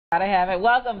I have it.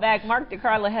 Welcome back. Mark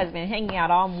DeCarlo has been hanging out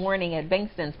all morning at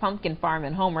Bankston's Pumpkin Farm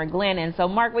in Homer Glen. And so,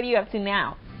 Mark, what are you up to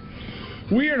now?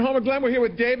 We're in Homer Glen. We're here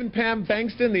with Dave and Pam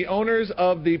Bankston, the owners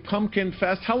of the Pumpkin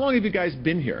Fest. How long have you guys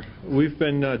been here? We've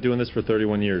been doing this for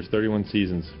 31 years, 31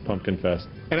 seasons, Pumpkin Fest.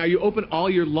 And are you open all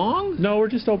year long? No, we're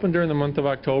just open during the month of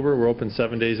October. We're open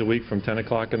 7 days a week from 10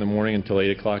 o'clock in the morning until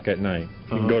 8 o'clock at night.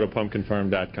 You can go to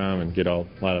pumpkinfarm.com and get a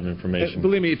lot of information.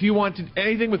 Believe me, if you wanted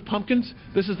anything with pumpkins,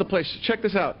 this is the place. Check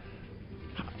this out.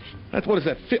 That's, what is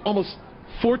that, almost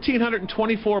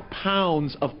 1,424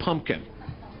 pounds of pumpkin.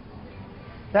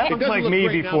 That looks like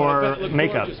me before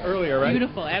makeup. Earlier, right?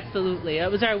 Beautiful, absolutely. It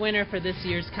was our winner for this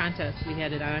year's contest. We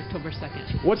had it on October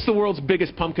 2nd. What's the world's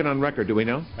biggest pumpkin on record? Do we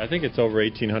know? I think it's over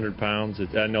 1,800 pounds.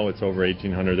 I know it's over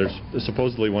 1,800. There's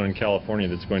supposedly one in California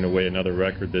that's going to weigh another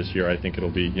record this year. I think it'll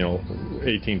be,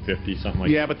 1,850, something like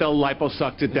that. Yeah, but they'll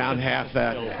liposuct it down half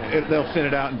that. They'll thin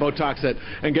it out and Botox it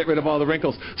and get rid of all the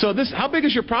wrinkles. So how big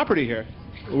is your property here?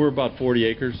 We're about 40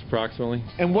 acres, approximately.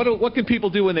 And what can people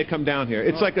do when they come down here?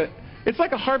 It's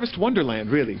like a harvest wonderland,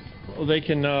 really. Well, they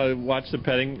can watch the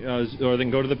petting, or they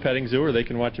can go to the petting zoo, or they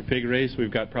can watch a pig race.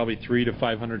 We've got probably 300 to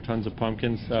 500 tons of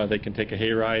pumpkins. They can take a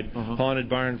hayride, haunted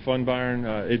barn, fun barn.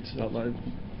 It's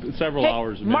several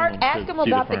hours. Mark, ask him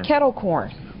about the kettle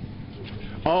corn.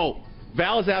 Oh,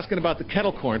 Val is asking about the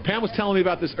kettle corn. Pam was telling me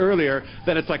about this earlier,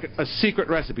 that it's like a secret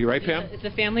recipe, right, Pam? It's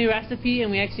a family recipe, and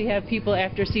we actually have people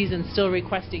after season still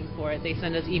requesting for it. They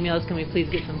send us emails, can we please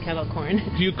get some kettle corn?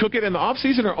 Do you cook it in the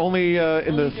off-season or only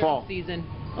in the fall?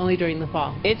 Only during the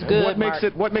fall. It's good,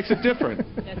 What makes it different?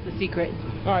 That's the secret.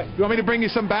 All right. You want me to bring you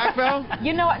some back, Val?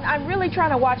 You know what? I'm really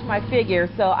trying to watch my figure,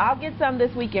 so I'll get some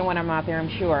this weekend when I'm out there, I'm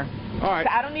sure. All right.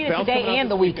 I don't need it today and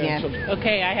the weekend.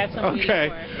 Okay, I have some. Okay.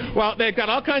 Well, they've got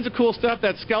all kinds of cool stuff.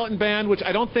 That skeleton band, which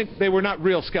I don't think they were not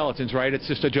real skeletons, right? It's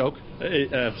just a joke.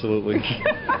 Absolutely.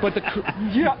 But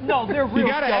no, they're real. You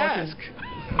gotta skeletons.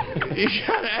 ask. You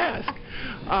gotta ask.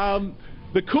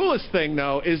 The coolest thing,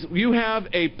 though, is you have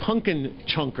a pumpkin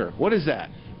chunker. What is that?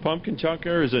 Pumpkin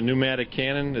chunker is a pneumatic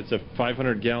cannon. It's a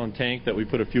 500-gallon tank that we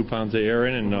put a few pounds of air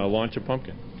in and launch a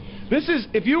pumpkin. This is,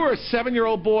 if you were a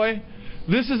 7-year-old boy,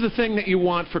 this is the thing that you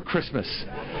want for Christmas.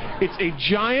 It's a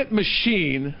giant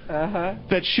machine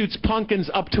that shoots pumpkins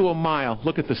up to a mile.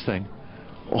 Look at this thing.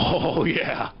 Oh,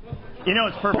 yeah. You know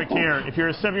it's perfect here. If you're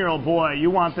a 7-year-old boy, you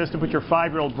want this to put your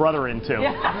 5-year-old brother into.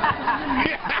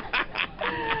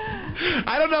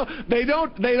 I don't know. They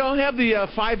don't have the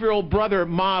 5-year-old brother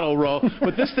model, Ro.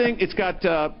 But this thing, it's got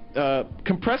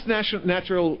compressed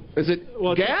natural. Is it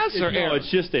gas or air? No, it's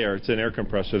just air. It's an air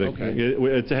compressor.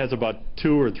 It has about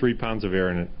 2 or 3 pounds of air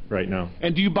in it right now.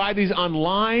 And do you buy these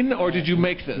online, or did you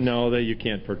make this? No, you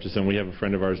can't purchase them. We have a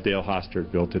friend of ours, Dale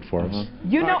Hoster, built it for us.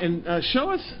 You know, and show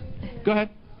us. Go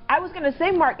ahead. I was going to say,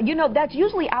 Mark, that's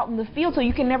usually out in the field, so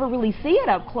you can never really see it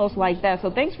up close like that. So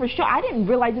thanks for showing. I didn't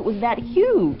realize it was that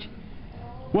huge.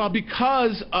 Well,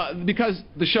 because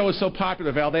the show is so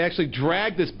popular, Val, they actually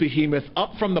dragged this behemoth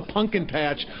up from the pumpkin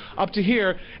patch up to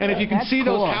here. And if you can see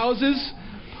those houses,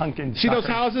 those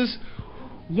houses?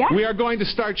 Yes. We are going to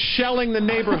start shelling the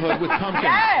neighborhood with pumpkins.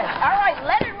 Yes. All right,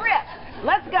 let it rip.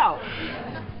 Let's go.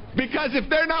 Because if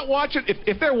they're not watching,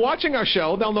 if they're watching our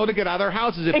show, they'll know to get out of their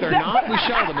houses. If they're not, we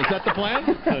shell them. Is that the plan?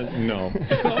 No.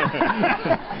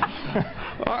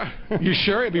 You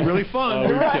sure? It'd be really fun.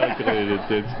 We've calculated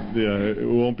it. It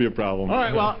won't be a problem. All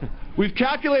right. Well, we've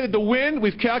calculated the wind.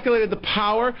 We've calculated the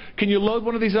power. Can you load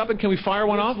one of these up and can we fire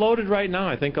one off? It's loaded right now.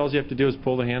 I think all you have to do is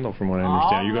pull the handle, from what I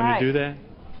understand. You're going to do that?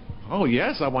 Oh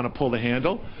yes, I want to pull the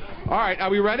handle. All right, are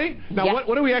we ready? Now,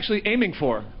 what are we actually aiming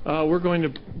for? We're going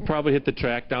to probably hit the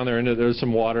track down there. There's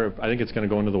some water. I think it's going to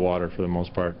go into the water for the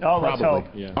most part. Oh, let's hope.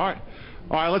 Yeah. All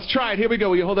right, let's try it. Here we go.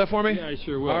 Will you hold that for me? Yeah, I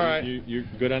sure will. All right. You're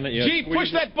good on it? Yeah. Gee,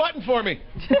 push that button for me.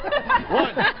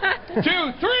 1,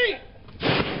 2, 3.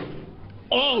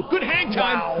 Oh, good hang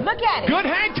time. Wow. Look at it. Good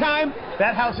hang time.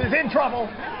 That house is in trouble.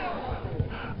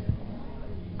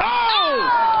 Oh!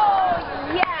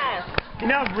 Yes. You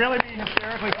know, it'd really be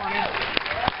hysterically funny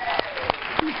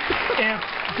if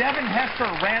Devin Hester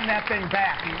ran that thing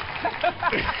back.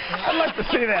 I'd like to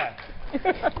see that.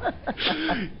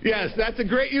 Yes, that's a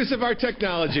great use of our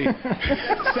technology.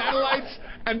 Satellites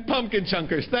and pumpkin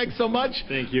chunkers. Thanks so much.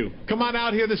 Thank you. Come on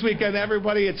out here this weekend,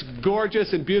 everybody. It's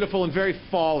gorgeous and beautiful and very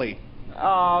fall-y.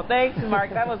 Oh, thanks, Mark.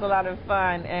 That was a lot of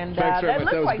fun. And that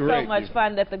looked like so much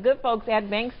fun that the good folks at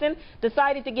Bankston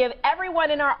decided to give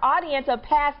everyone in our audience a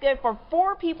pass good for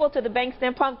 4 people to the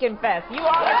Bankston Pumpkin Fest. You all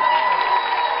are